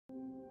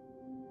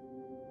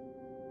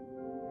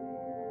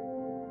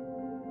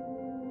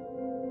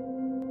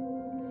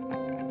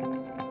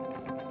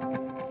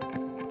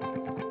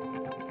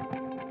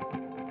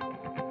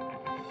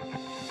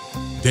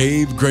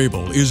Dave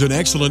Graebel is an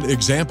excellent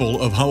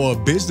example of how a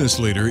business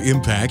leader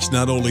impacts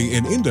not only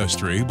an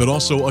industry, but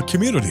also a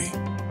community.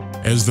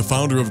 As the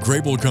founder of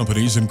Graebel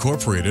Companies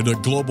Incorporated, a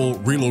global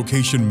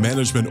relocation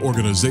management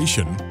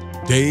organization,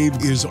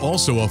 Dave is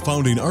also a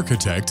founding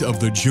architect of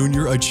the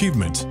Junior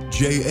Achievement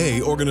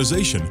 (JA)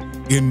 organization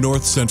in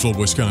Northcentral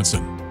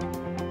Wisconsin.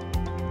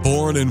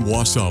 Born in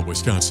Wausau,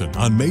 Wisconsin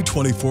on May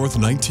 24,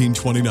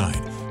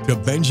 1929, to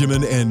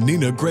Benjamin and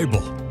Nina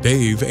Graebel,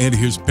 Dave and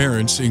his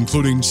parents,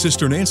 including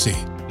sister Nancy,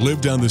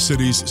 lived on the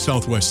city's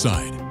southwest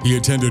side. He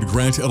attended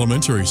Grant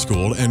Elementary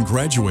School and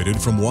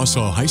graduated from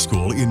Wausau High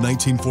School in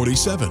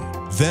 1947,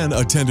 then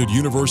attended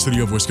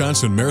University of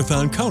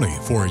Wisconsin-Marathon County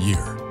for a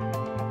year.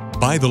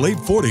 By the late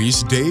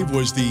 40s, Dave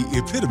was the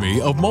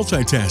epitome of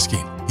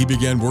multitasking. He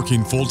began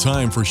working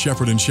full-time for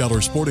Shepherd &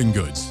 Scheller Sporting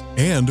Goods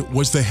and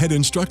was the head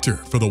instructor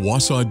for the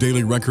Wausau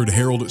Daily Record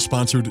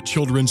Herald-sponsored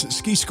children's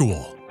ski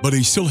school. But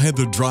he still had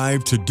the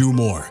drive to do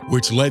more,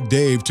 which led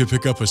Dave to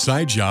pick up a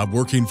side job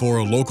working for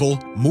a local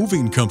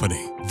moving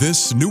company.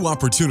 This new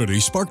opportunity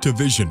sparked a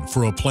vision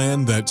for a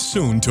plan that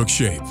soon took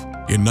shape.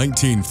 In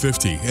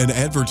 1950, an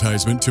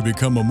advertisement to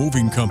become a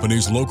moving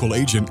company's local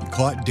agent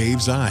caught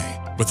Dave's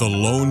eye. With a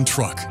lone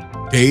truck,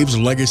 Dave's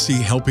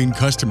legacy helping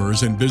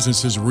customers and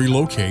businesses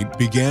relocate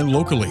began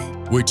locally,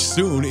 which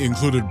soon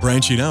included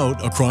branching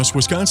out across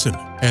Wisconsin.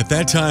 At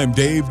that time,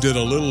 Dave did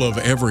a little of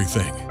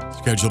everything: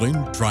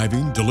 scheduling,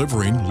 driving,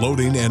 delivering,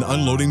 loading, and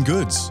unloading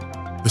goods.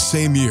 The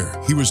same year,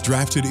 he was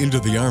drafted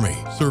into the Army,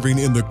 serving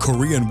in the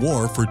Korean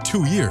War for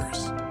 2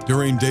 years.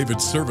 During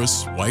David's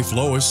service, wife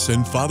Lois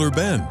and father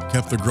Ben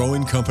kept the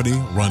growing company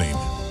running.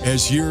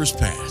 As years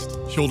passed,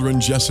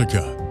 children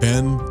Jessica,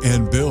 Ben,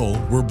 and Bill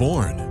were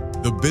born.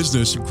 The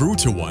business grew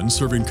to one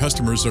serving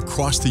customers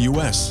across the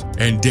U.S.,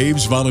 and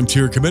Dave's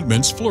volunteer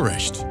commitments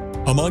flourished.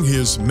 Among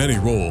his many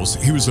roles,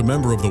 he was a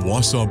member of the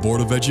Wausau Board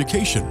of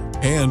Education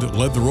and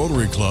led the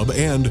Rotary Club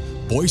and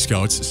Boy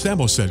Scouts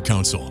Samoset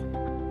Council.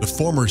 The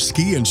former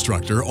ski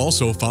instructor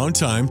also found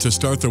time to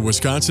start the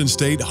Wisconsin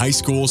State High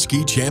School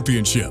Ski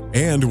Championship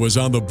and was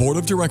on the board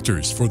of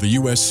directors for the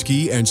U.S.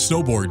 Ski and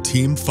Snowboard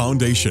Team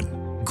Foundation.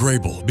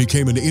 Graebel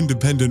became an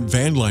independent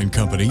van line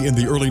company in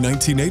the early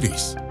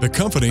 1980s. The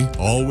company,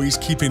 always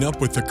keeping up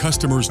with the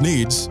customer's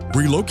needs,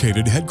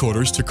 relocated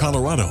headquarters to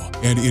Colorado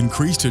and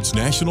increased its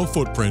national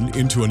footprint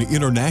into an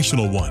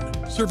international one,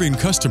 serving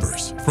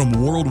customers from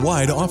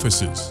worldwide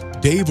offices.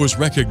 Dave was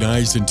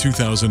recognized in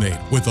 2008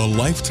 with a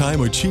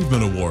Lifetime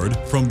Achievement Award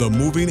from the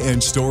Moving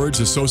and Storage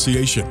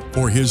Association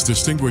for his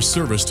distinguished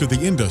service to the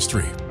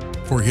industry.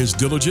 For his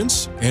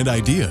diligence and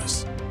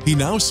ideas, he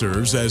now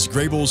serves as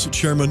Graebel's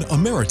Chairman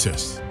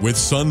Emeritus, with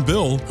son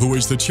Bill, who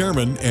is the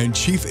Chairman and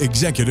Chief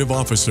Executive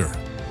Officer.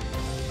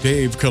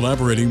 Dave,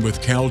 collaborating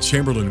with Cal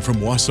Chamberlain from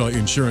Wausau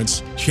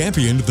Insurance,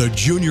 championed the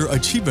Junior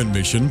Achievement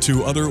Mission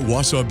to other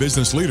Wausau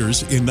business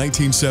leaders in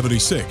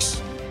 1976.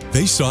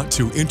 They sought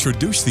to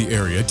introduce the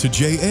area to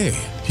JA,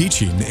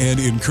 teaching and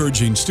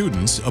encouraging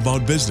students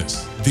about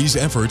business. These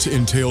efforts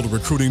entailed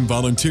recruiting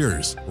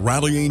volunteers,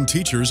 rallying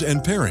teachers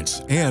and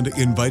parents, and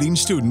inviting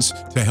students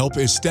to help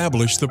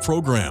establish the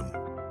program.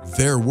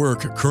 Their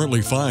work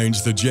currently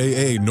finds the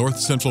JA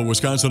Northcentral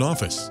Wisconsin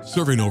office,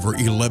 serving over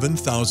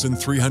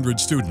 11,300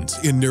 students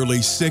in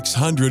nearly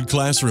 600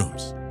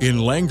 classrooms in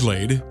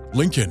Langlade,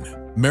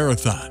 Lincoln,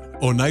 Marathon,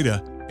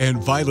 Oneida,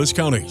 and Vilas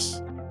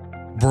counties.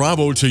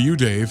 Bravo to you,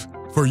 Dave,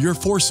 for your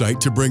foresight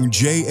to bring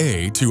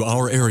JA to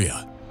our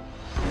area.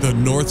 The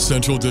North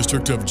Central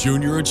District of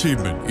Junior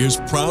Achievement is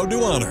proud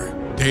to honor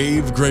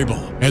Dave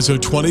Graebel as a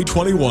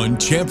 2021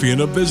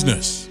 Champion of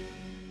Business.